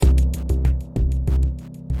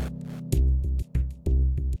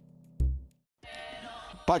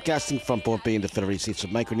Podcasting from Pohnpei in the Federated States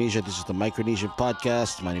of Micronesia. This is the Micronesian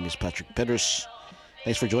Podcast. My name is Patrick Petters.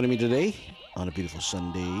 Thanks for joining me today on a beautiful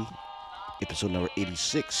Sunday, episode number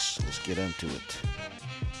 86. Let's get into it.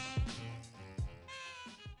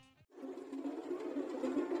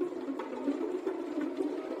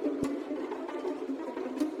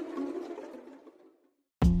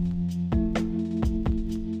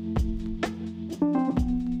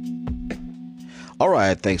 All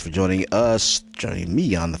right, thanks for joining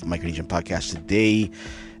me on the Micronesian Podcast today.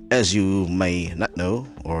 As you may not know,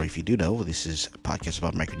 or if you do know, this is a podcast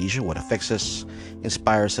about Micronesia, what affects us,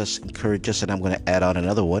 inspires us, encourages us, and I'm going to add on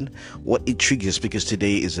another one, what intrigues us, because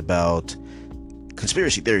today is about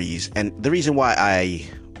conspiracy theories. And the reason why I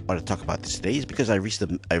want to talk about this today is because I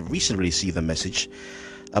recently received a message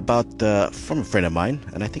from a friend of mine,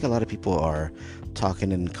 and I think a lot of people are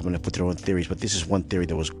talking and coming up with their own theories, but this is one theory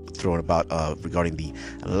that was thrown about regarding the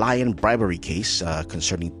lion bribery case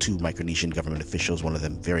concerning two Micronesian government officials, one of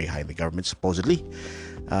them very high in the government, supposedly.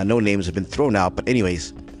 No names have been thrown out, but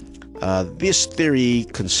anyways, this theory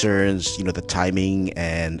concerns, the timing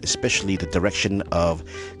and especially the direction of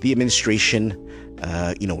the administration,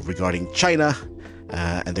 regarding China,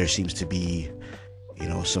 and there seems to be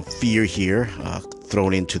some fear here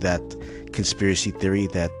thrown into that conspiracy theory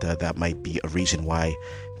that might be a reason why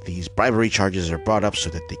these bribery charges are brought up, so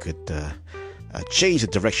that they could change the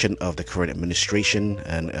direction of the current administration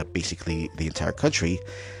and basically the entire country,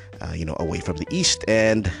 away from the east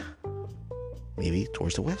and maybe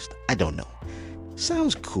towards the west. I don't know.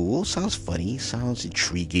 Sounds cool, sounds funny, sounds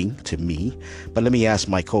intriguing to me. But let me ask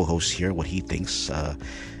my co-host here what he thinks.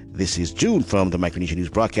 This is June from the Micronesia News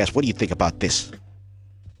Broadcast. What do you think about this?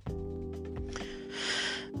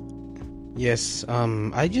 Yes,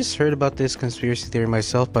 I just heard about this conspiracy theory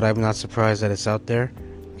myself, but I'm not surprised that it's out there,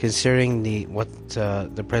 considering what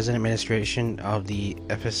the present administration of the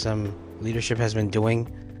FSM leadership has been doing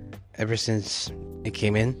ever since it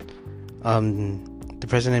came in. The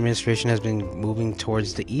present administration has been moving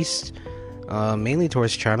towards the east, mainly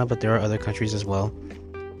towards China, but there are other countries as well.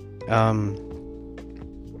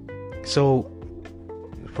 So,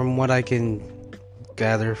 from what I can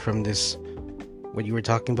gather from this, what you were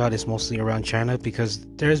talking about is mostly around China, because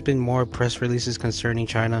there's been more press releases concerning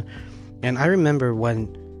China. And I remember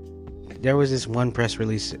when there was this one press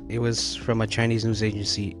release, it was from a Chinese news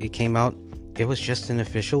agency. It came out, it was just an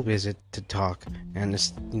official visit to talk and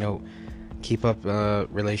just, keep up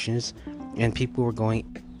relations, and people were going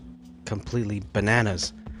completely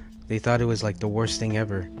bananas. They thought it was like the worst thing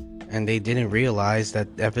ever, and they didn't realize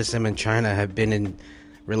that FSM and China have been in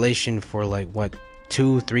relation for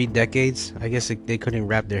 2-3 decades. I guess they couldn't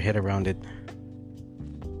wrap their head around it.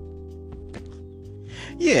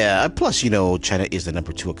 Yeah, plus, China is the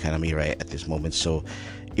number 2 economy, right, at this moment. So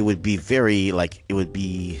it would be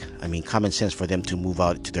common sense for them to move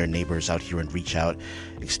out to their neighbors out here and reach out,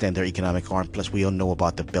 extend their economic arm. Plus, we all know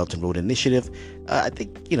about the Belt and Road Initiative. I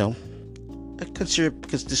think,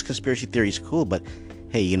 because this conspiracy theory is cool, but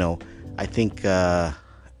hey, I think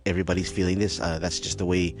everybody's feeling this. That's just the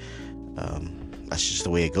way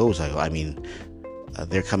it goes.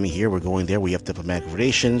 They're coming here, we're going there, we have diplomatic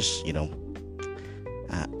relations,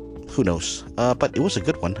 who knows? But it was a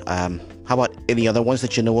good one. How about any other ones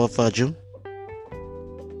that you know of, June?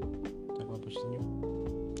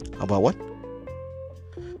 How about what?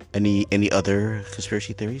 Any other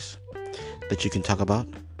conspiracy theories that you can talk about?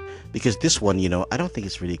 Because this one, I don't think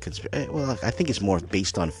it's really well, I think it's more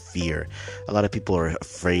based on fear. A lot of people are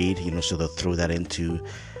afraid, so they'll throw that into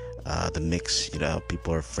the mix.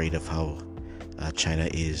 People are afraid of how China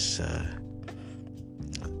is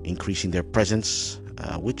increasing their presence,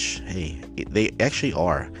 which, hey, they actually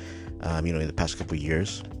are. In the past couple of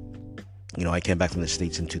years, I came back from the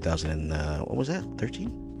States in 2013?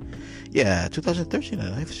 Yeah, 2013,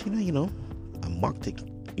 and I've seen a marked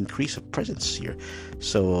increase of presence here.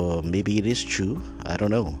 So maybe it is true. I don't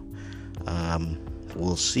know.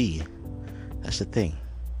 We'll see. That's the thing.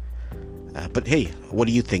 But hey, what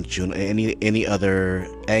do you think, June? Any other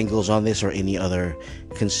angles on this, or any other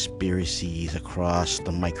conspiracies across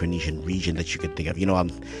the Micronesian region that you can think of?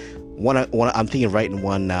 I'm thinking right in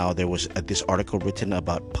one now. There was this article written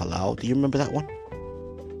about Palau. Do you remember that one?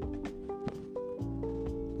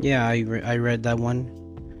 Yeah, I read that one.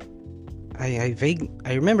 I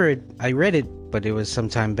remember it. I read it, but it was some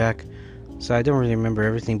time back, so I don't really remember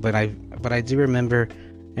everything. But I do remember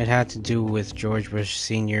it had to do with George Bush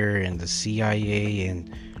Sr. and the CIA and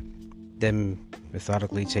them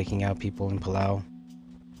methodically taking out people in Palau.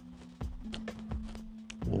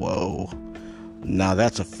 Whoa. Now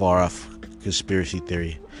that's a far off conspiracy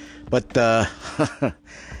theory. But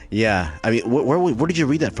yeah, I mean, where did you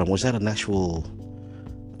read that from? Was that an actual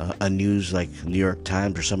a news like New York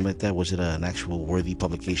Times or something like that? Was it an actual worthy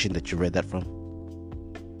publication that you read that from?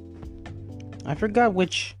 I forgot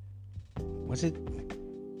which. Was it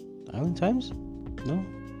Island Times? No.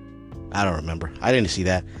 I don't remember. I didn't see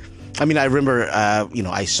that. I mean, I remember,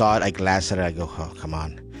 I saw it, I glanced at it, I go, oh, come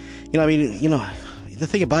on. The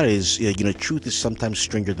thing about it is, truth is sometimes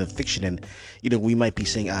stranger than fiction, and, we might be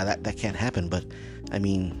saying, that can't happen, but, I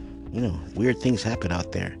mean, weird things happen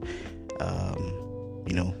out there.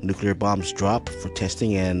 Nuclear bombs drop for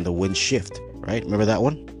testing and the winds shift, right? Remember that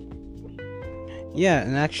one? Yeah,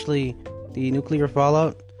 and actually, the nuclear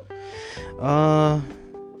fallout,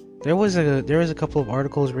 there was a couple of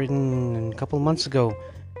articles written a couple of months ago.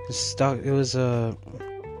 It was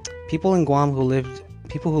people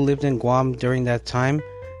who lived in Guam during that time.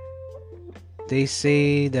 They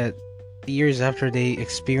say that years after they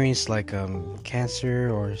experienced like cancer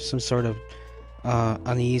or some sort of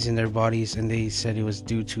unease in their bodies, and they said it was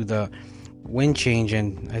due to the wind change.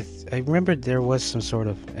 And I remember there was some sort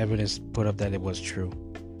of evidence put up that it was true.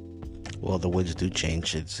 Well, the winds do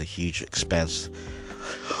change. It's a huge expanse.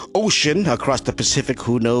 Ocean across the Pacific.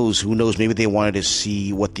 Who knows? Maybe they wanted to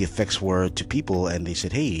see what the effects were to people, and they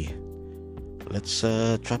said, hey, let's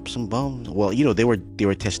drop some bombs. Well, they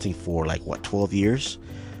were testing for 12 years,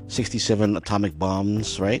 67 atomic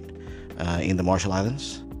bombs, right, in the Marshall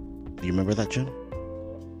Islands. Do you remember that, June?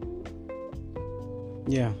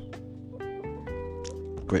 Yeah.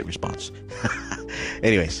 Great response.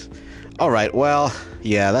 Anyways, all right, well,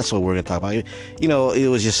 yeah, that's what we're gonna talk about. It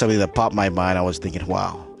was just something that popped my mind. I was thinking,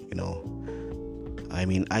 wow, I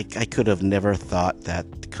mean, I could have never thought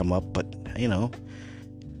that to come up, but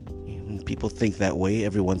people think that way.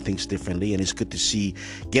 Everyone thinks differently, and it's good to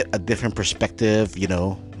get a different perspective.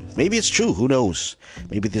 Maybe it's true. Who knows?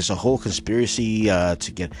 Maybe there's a whole conspiracy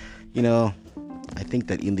to get. I think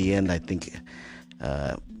that in the end,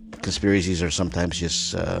 conspiracies are sometimes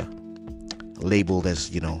just labeled as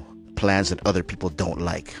plans that other people don't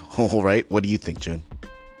like. All right, what do you think, June?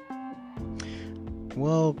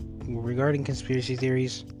 Well, regarding conspiracy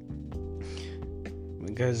theories,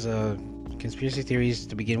 because conspiracy theories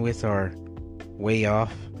to begin with are way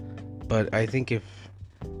off, but I think if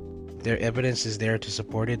their evidence is there to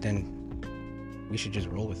support it, then we should just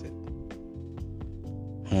roll with it.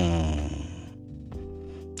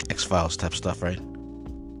 X-Files type stuff, right?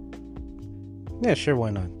 Yeah, sure, why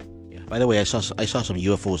not? Yeah. By the way, I saw some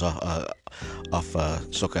UFOs off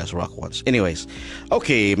SoCal's Rock once. Anyways,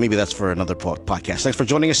 okay, maybe that's for another podcast. Thanks for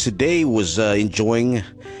joining us today. I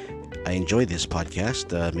enjoyed this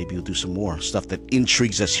podcast. Maybe we'll do some more stuff that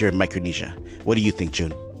intrigues us here in Micronesia. What do you think,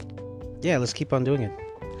 June? Yeah, let's keep on doing it.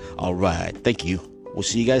 All right, thank you. We'll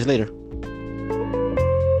see you guys later.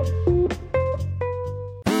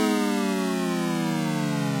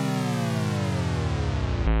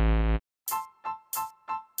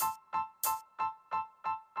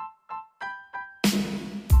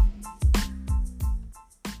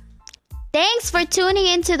 Thanks for tuning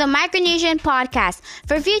into the Micronesian podcast.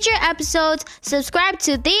 For future episodes, subscribe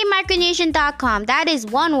to themicronesian.com. That is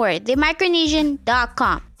one word,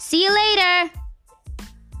 themicronesian.com. See you later.